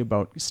actually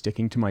about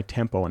sticking to my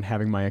tempo and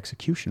having my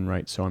execution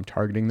right. So I'm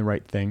targeting the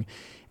right thing.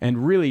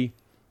 And really,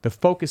 the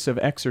focus of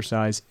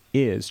exercise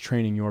is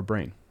training your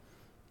brain.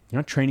 You're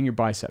not training your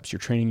biceps. You're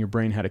training your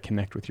brain how to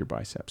connect with your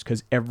biceps,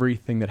 because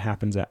everything that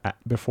happens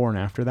before and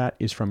after that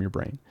is from your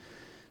brain.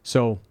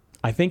 So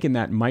I think in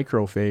that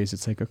micro phase,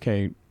 it's like,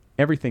 okay,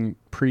 everything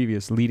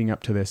previous leading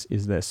up to this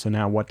is this. So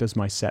now what does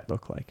my set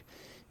look like?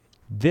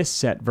 This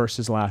set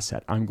versus last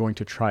set, I'm going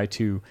to try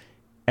to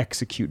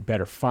execute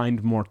better,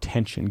 find more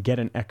tension, get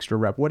an extra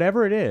rep,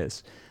 whatever it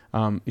is.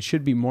 It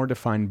should be more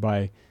defined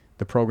by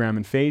the program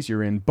and phase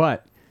you're in.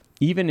 But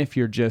even if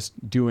you're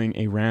just doing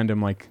a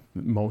random, like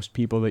most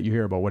people that you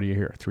hear about, what do you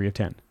hear? 3 of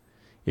 10.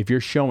 If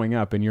you're showing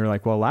up and you're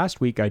like, well, last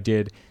week I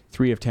did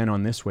 3 of 10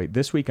 on this weight.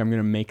 This week I'm going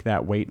to make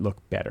that weight look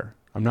better.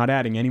 I'm not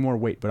adding any more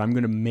weight, but I'm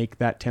going to make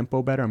that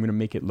tempo better. I'm going to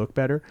make it look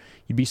better.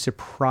 You'd be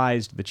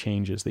surprised the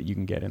changes that you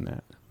can get in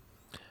that.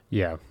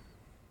 Yeah.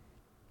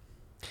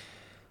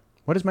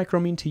 What does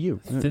micro mean to you?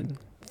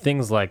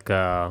 Things like,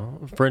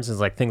 for instance,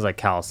 like things like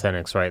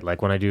calisthenics, right?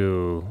 Like when I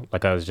do,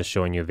 like I was just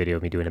showing you a video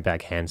of me doing a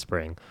back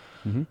handspring.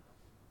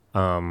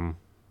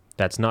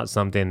 That's not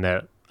something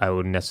that I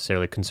would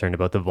necessarily concerned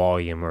about the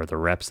volume or the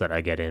reps that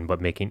I get in,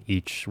 but making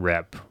each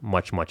rep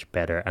much, much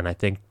better. And I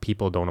think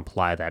people don't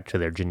apply that to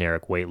their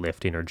generic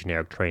weightlifting or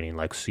generic training,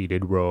 like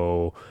seated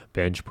row,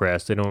 bench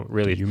press. They don't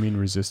really. Do you mean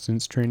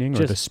resistance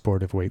training or the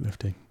sport of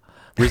weightlifting?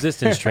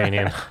 Resistance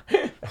training.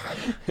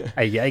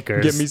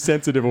 Yikers. Get me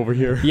sensitive over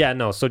here. Yeah,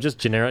 no. So just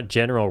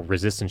general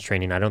resistance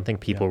training. I don't think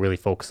people really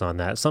focus on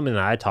that. Something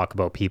that I talk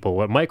about people,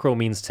 what micro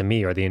means to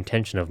me, or the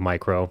intention of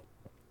micro.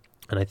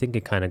 And I think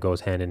it kind of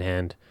goes hand in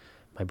hand.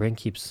 My brain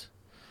keeps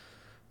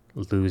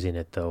losing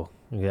it, though.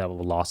 You got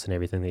lost in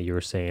everything that you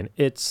were saying.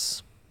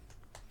 It's...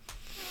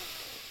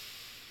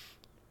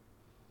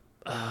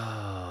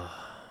 I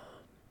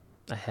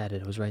had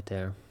it. It was right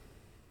there.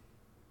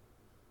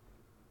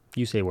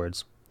 You say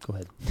words. Go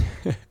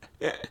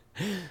ahead.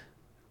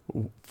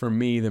 For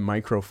me, the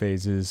micro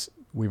phases,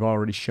 we've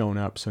already shown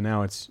up. So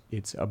now it's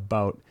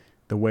about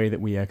the way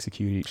that we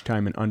execute each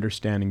time and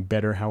understanding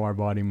better how our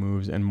body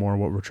moves and more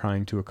what we're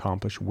trying to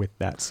accomplish with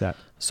that set.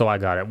 So I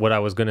got it. What I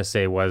was going to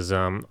say was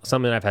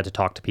something I've had to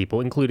talk to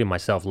people, including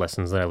myself,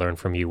 lessons that I learned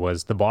from you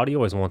was the body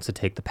always wants to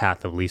take the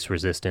path of least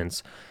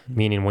resistance,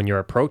 meaning when you're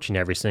approaching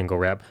every single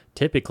rep,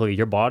 typically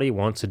your body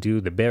wants to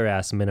do the bare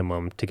ass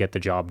minimum to get the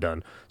job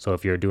done. So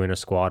if you're doing a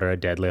squat or a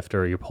deadlift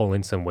or you're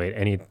pulling some weight,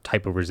 any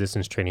type of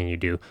resistance training you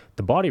do,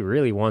 the body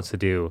really wants to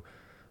do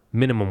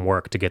minimum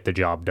work to get the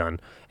job done.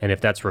 And if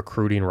that's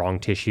recruiting wrong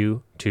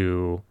tissue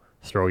to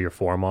throw your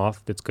form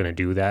off, that's going to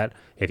do that.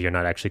 If you're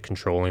not actually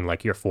controlling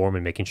like your form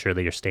and making sure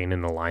that you're staying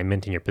in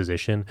alignment in your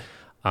position,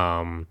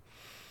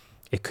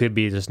 it could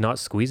be just not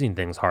squeezing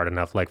things hard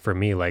enough. Like for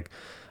me, like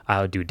I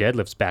would do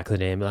deadlifts back in the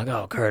day and be like,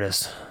 oh,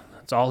 Curtis,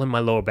 it's all in my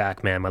lower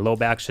back, man. My lower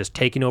back's just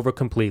taking over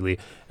completely.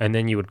 And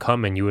then you would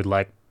come and you would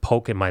like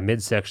poke at my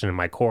midsection and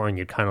my core, and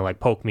you'd kind of like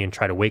poke me and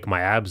try to wake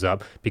my abs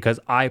up because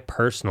I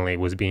personally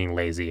was being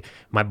lazy.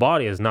 My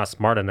body is not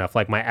smart enough.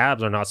 Like my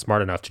abs are not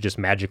smart enough to just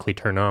magically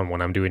turn on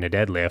when I'm doing a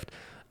deadlift.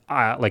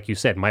 Like you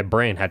said, my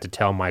brain had to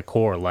tell my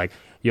core, like,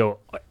 yo,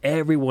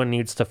 everyone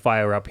needs to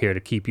fire up here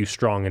to keep you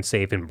strong and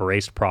safe and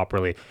braced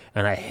properly.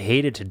 And I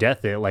hated to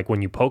death it, like,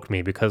 when you poked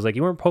me, because, like,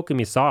 you weren't poking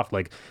me soft.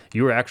 Like,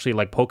 you were actually,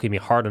 like, poking me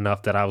hard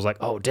enough that I was like,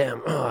 oh,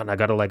 damn. And I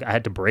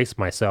had to brace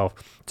myself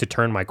to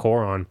turn my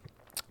core on.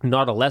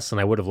 Not a lesson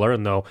I would have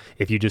learned, though,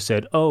 if you just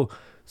said, oh,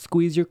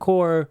 squeeze your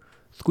core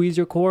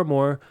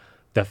more.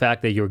 The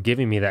fact that you're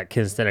giving me that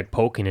kinesthetic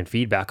poking and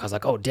feedback, I was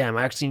like, oh, damn,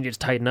 I actually need to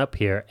tighten up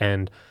here.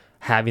 And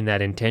having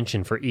that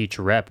intention for each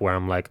rep where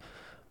I'm like,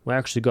 we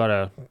actually got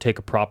to take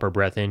a proper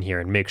breath in here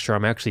and make sure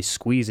I'm actually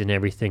squeezing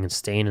everything and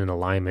staying in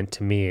alignment.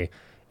 To me,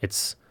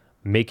 it's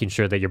making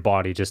sure that your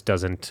body just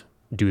doesn't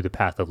do the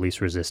path of least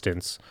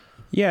resistance.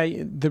 Yeah,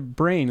 the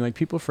brain, like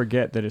people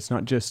forget that it's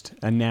not just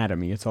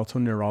anatomy, it's also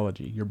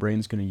neurology. Your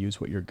brain's going to use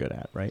what you're good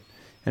at, right?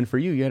 And for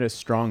you had a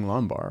strong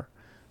lumbar.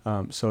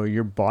 So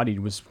your body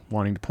was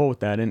wanting to pull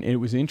with that. And it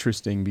was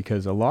interesting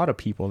because a lot of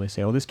people, they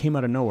say, oh, this came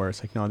out of nowhere.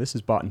 It's like, no, this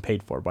is bought and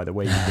paid for by the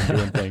way you've been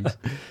doing things.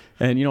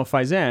 And,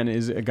 Faizan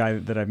is a guy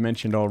that I've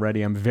mentioned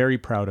already. I'm very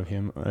proud of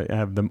him. I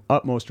have the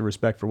utmost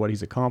respect for what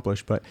he's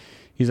accomplished. But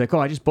he's like, oh,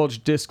 I just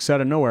bulged discs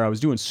out of nowhere. I was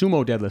doing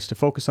sumo deadlifts to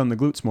focus on the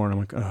glutes more. And I'm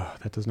like, oh,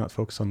 that does not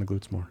focus on the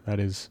glutes more. That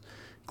is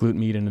glute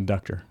med and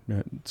adductor.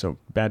 So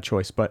bad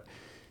choice. But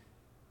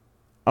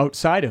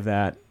outside of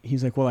that,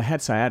 he's like, well, I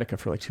had sciatica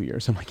for like 2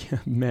 years. I'm like, yeah,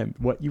 man,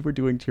 what you were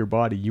doing to your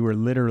body, you were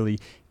literally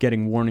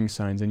getting warning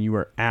signs and you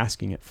were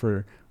asking it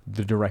for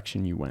the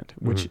direction you went,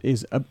 which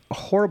is a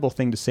horrible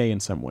thing to say in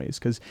some ways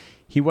because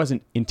he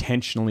wasn't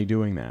intentionally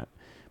doing that.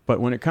 But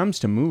when it comes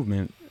to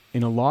movement,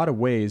 in a lot of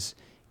ways,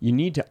 you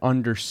need to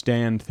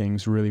understand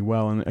things really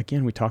well. And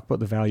again, we talk about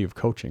the value of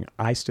coaching.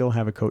 I still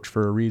have a coach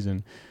for a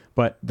reason.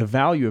 But the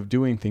value of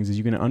doing things is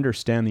you're going to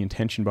understand the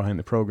intention behind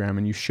the program,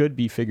 and you should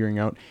be figuring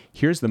out,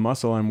 here's the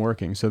muscle I'm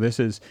working. So this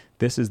is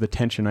the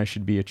tension I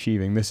should be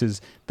achieving. This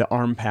is the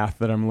arm path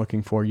that I'm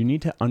looking for. You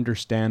need to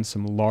understand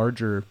some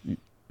larger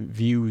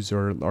views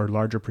or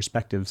larger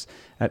perspectives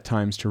at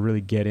times to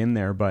really get in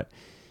there. But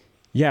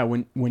yeah,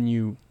 when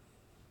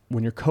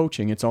you're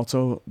coaching, it's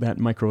also that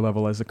micro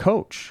level as a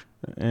coach.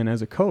 And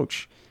as a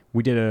coach,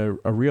 we did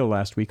a reel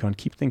last week on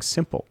keep things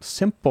simple.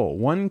 Simple,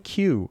 one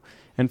cue.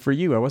 And for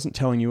you, I wasn't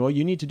telling you, oh,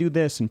 you need to do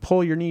this and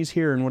pull your knees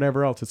here and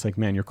whatever else. It's like,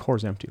 man, your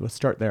core's empty. Let's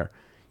start there.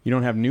 You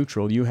don't have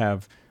neutral. You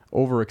have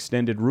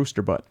overextended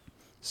rooster butt.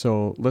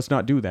 So let's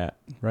not do that,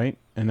 right?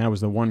 And that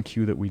was the one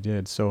cue that we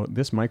did. So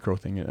this micro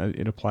thing,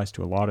 it applies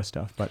to a lot of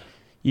stuff. But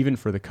even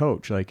for the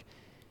coach, like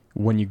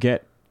when you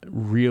get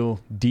real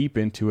deep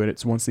into it,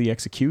 it's once the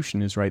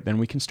execution is right, then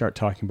we can start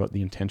talking about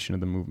the intention of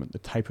the movement, the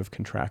type of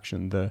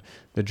contraction, the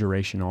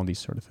duration, all these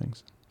sort of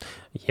things.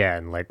 Yeah,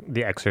 and like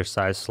the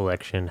exercise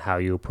selection, how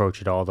you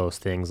approach it, all those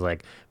things.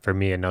 Like for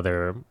me,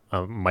 another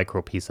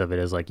micro piece of it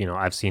is like,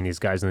 I've seen these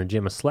guys in the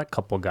gym, a select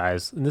couple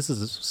guys, and this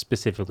is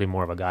specifically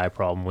more of a guy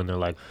problem when they're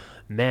like,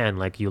 man,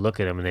 like you look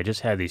at them and they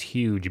just have these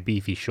huge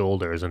beefy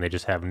shoulders and they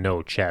just have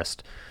no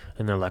chest.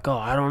 And they're like, oh,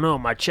 I don't know,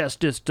 my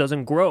chest just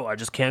doesn't grow. I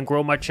just can't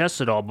grow my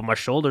chest at all, but my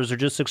shoulders are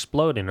just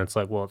exploding. It's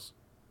like, well, it's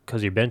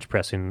because you're bench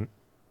pressing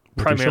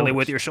primarily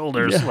with your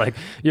shoulders. Yeah. Like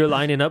you're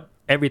lining up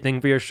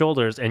everything for your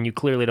shoulders and you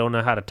clearly don't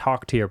know how to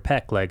talk to your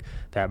pec, like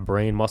that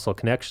brain muscle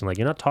connection. Like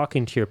you're not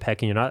talking to your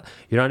pec and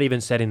you're not even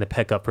setting the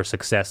pec up for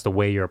success the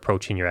way you're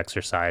approaching your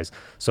exercise.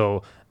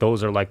 So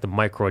those are like the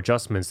micro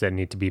adjustments that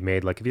need to be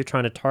made. Like if you're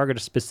trying to target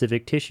a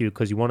specific tissue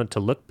because you want it to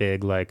look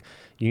big, like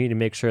you need to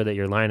make sure that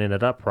you're lining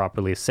it up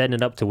properly, setting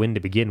it up to win to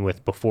begin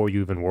with before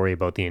you even worry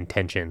about the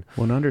intention.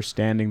 Well, and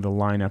understanding the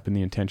lineup and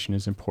the intention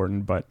is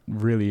important, but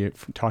really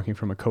talking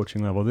from a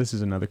coaching level, this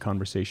is another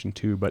conversation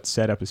too, but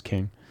setup is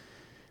king.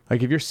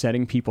 Like if you're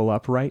setting people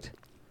up right,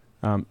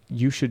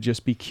 you should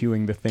just be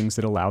cueing the things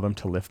that allow them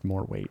to lift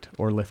more weight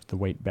or lift the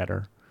weight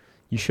better.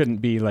 You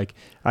shouldn't be like,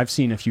 I've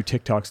seen a few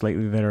TikToks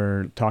lately that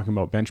are talking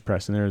about bench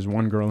press, and there's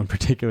one girl in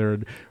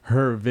particular,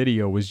 her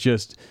video was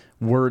just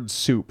word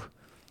soup.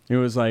 It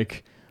was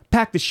like,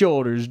 pack the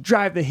shoulders,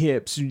 drive the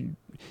hips,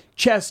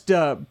 chest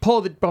up,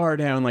 pull the bar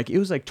down. Like it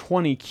was like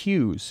 20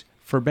 cues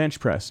for bench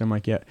press. I'm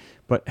like, yeah,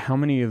 but how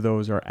many of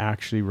those are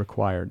actually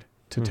required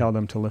to tell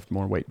them to lift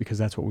more weight? Because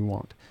that's what we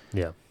want.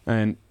 Yeah.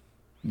 And,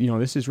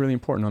 this is really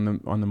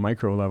important on the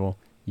micro level.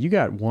 You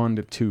got 1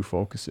 to 2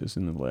 focuses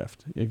in the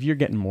lift. If you're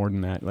getting more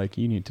than that, like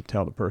you need to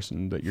tell the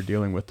person that you're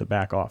dealing with to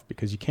back off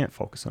because you can't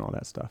focus on all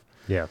that stuff.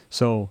 Yeah.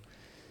 So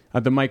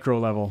at the micro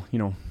level,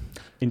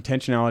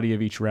 intentionality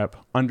of each rep,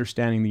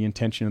 understanding the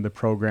intention of the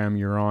program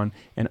you're on,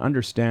 and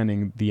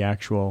understanding the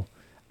actual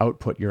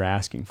output you're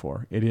asking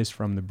for. It is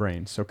from the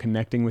brain. So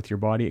connecting with your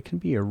body, it can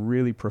be a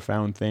really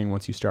profound thing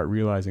once you start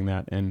realizing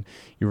that, and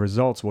your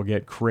results will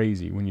get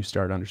crazy when you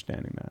start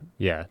understanding that.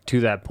 Yeah. To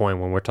that point,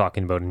 when we're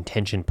talking about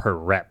intention per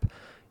rep,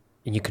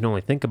 you can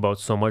only think about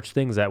so much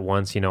things at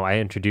once. I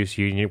introduced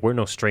you, we're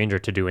no stranger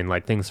to doing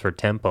like things for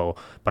tempo,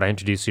 but I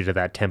introduced you to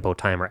that tempo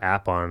timer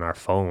app on our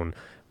phone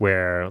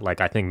where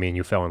like I think me and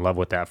you fell in love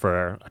with that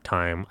for a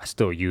time. I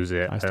still use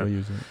it.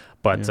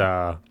 But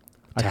I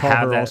call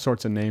her all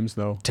sorts of names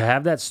though. To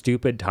have that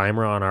stupid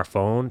timer on our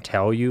phone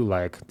tell you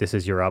like this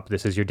is your up,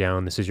 this is your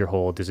down, this is your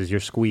hold, this is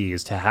your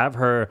squeeze, to have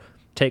her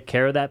take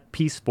care of that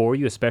piece for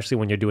you, especially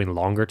when you're doing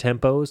longer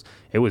tempos,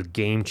 it was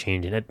game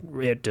changing.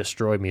 It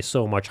destroyed me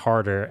so much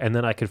harder, and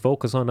then I could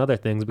focus on other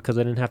things because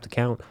I didn't have to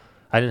count.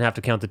 I didn't have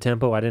to count the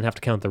tempo. I didn't have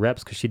to count the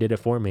reps because she did it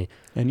for me.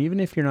 And even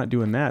if you're not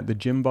doing that, the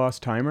Gym Boss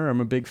timer, I'm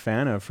a big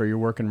fan of for your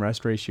work and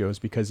rest ratios,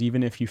 because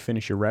even if you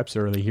finish your reps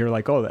early, you're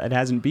like, oh, it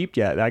hasn't beeped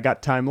yet. I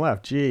got time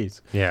left.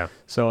 Jeez. Yeah.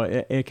 So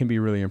it can be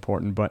really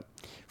important. But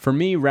for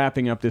me,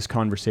 wrapping up this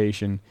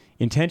conversation,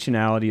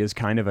 intentionality is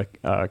kind of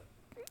a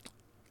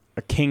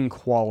king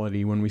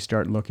quality when we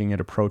start looking at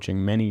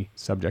approaching many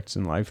subjects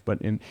in life,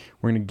 but we're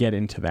going to get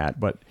into that.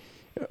 But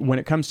when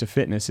it comes to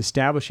fitness,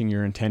 establishing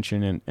your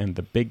intention and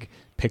the big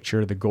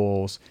picture, the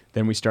goals,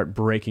 then we start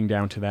breaking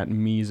down to that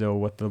meso,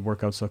 what the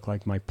workouts look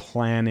like, my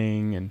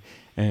planning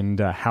and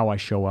how I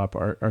show up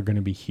are going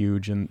to be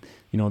huge. And,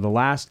 the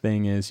last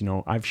thing is,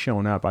 I've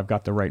shown up, I've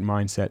got the right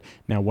mindset.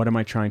 Now, what am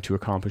I trying to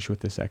accomplish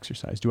with this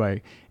exercise?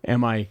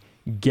 Am I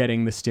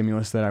getting the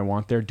stimulus that I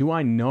want there? Do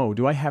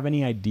I have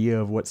any idea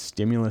of what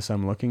stimulus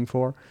I'm looking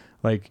for?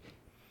 Like,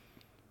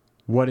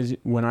 what is it,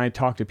 when I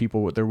talk to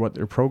people what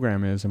their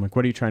program is, I'm like,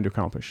 what are you trying to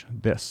accomplish?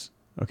 This.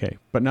 Okay.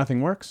 But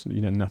nothing works?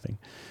 Nothing.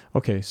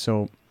 Okay.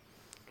 So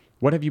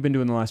what have you been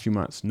doing the last few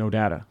months? No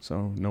data.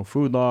 So no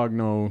food log,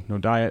 no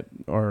diet,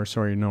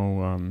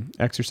 no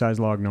exercise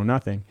log, no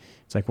nothing.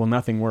 It's like, well,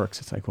 nothing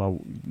works. It's like, well,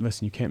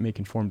 listen, you can't make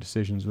informed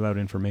decisions without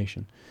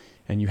information.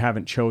 And you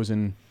haven't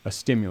chosen a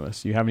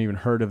stimulus. You haven't even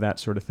heard of that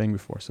sort of thing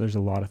before. So there's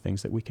a lot of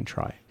things that we can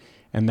try.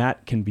 And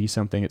that can be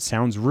something, it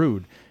sounds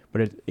rude,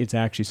 but it's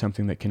actually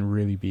something that can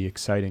really be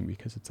exciting,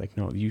 because it's like,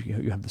 no,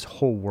 you have this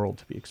whole world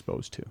to be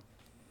exposed to.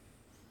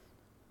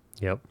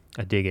 Yep.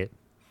 I dig it.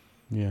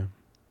 Yeah.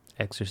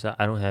 Exercise.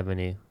 I don't have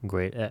any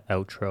great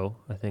outro,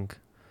 I think.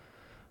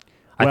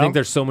 I think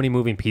there's so many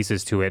moving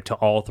pieces to it, to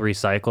all three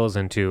cycles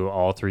and to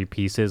all three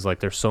pieces.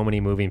 Like, there's so many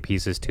moving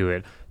pieces to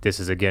it. This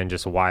is, again,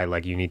 just why,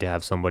 like, you need to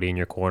have somebody in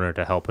your corner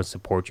to help and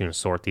support you and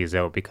sort these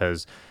out,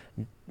 because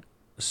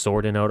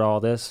sorting out all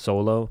this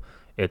solo,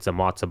 it's a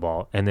matzo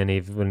ball. And then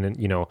even,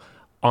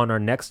 on our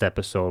next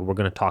episode, we're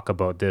going to talk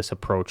about this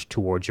approach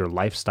towards your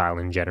lifestyle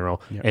in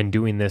general, and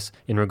doing this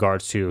in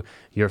regards to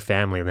your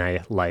family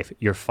life,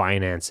 your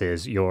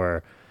finances,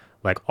 your...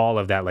 like all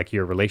of that, like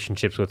your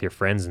relationships with your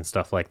friends and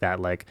stuff like that.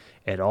 Like,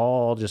 it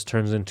all just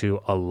turns into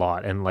a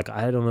lot. And like,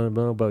 I don't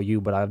know about you,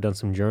 but I've done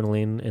some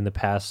journaling in the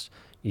past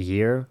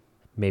year,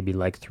 maybe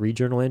like 3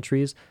 journal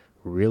entries.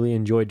 Really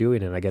enjoy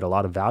doing it. I get a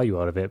lot of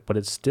value out of it, but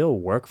it's still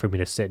work for me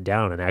to sit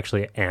down and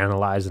actually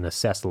analyze and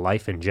assess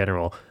life in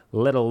general,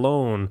 let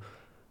alone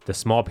the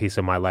small piece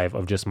of my life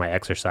of just my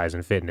exercise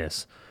and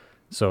fitness.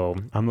 So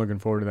I'm looking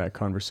forward to that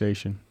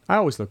conversation. I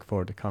always look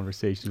forward to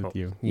conversations with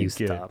you. You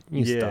stop.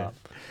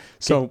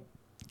 So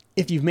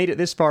if you've made it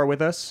this far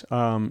with us,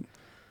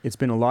 it's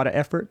been a lot of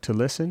effort to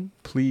listen.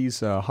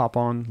 Please hop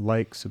on,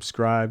 like,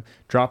 subscribe,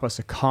 drop us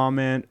a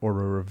comment or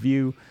a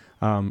review.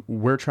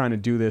 We're trying to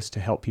do this to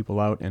help people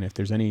out. And if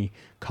there's any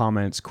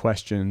comments,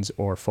 questions,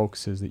 or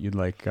focuses that you'd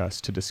like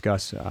us to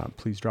discuss,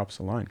 please drop us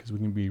a line, because we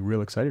can be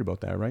real excited about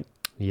that, right?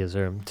 Yes,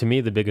 sir. To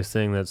me, the biggest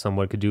thing that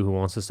someone could do who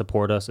wants to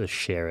support us is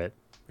share it.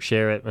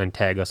 Share it and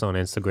tag us on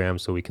Instagram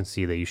so we can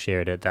see that you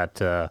shared it.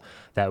 That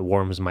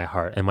warms my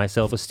heart, and my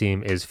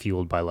self-esteem is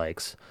fueled by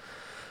likes.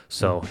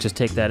 So just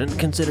take that into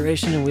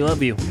consideration, and we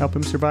love you. Help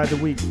him survive the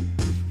week.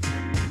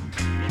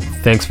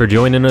 Thanks for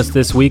joining us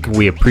this week.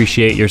 We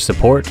appreciate your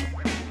support.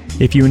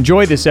 If you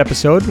enjoyed this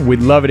episode, we'd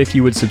love it if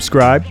you would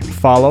subscribe,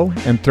 follow,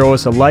 and throw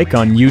us a like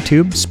on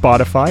YouTube,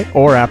 Spotify,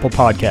 or Apple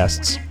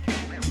Podcasts.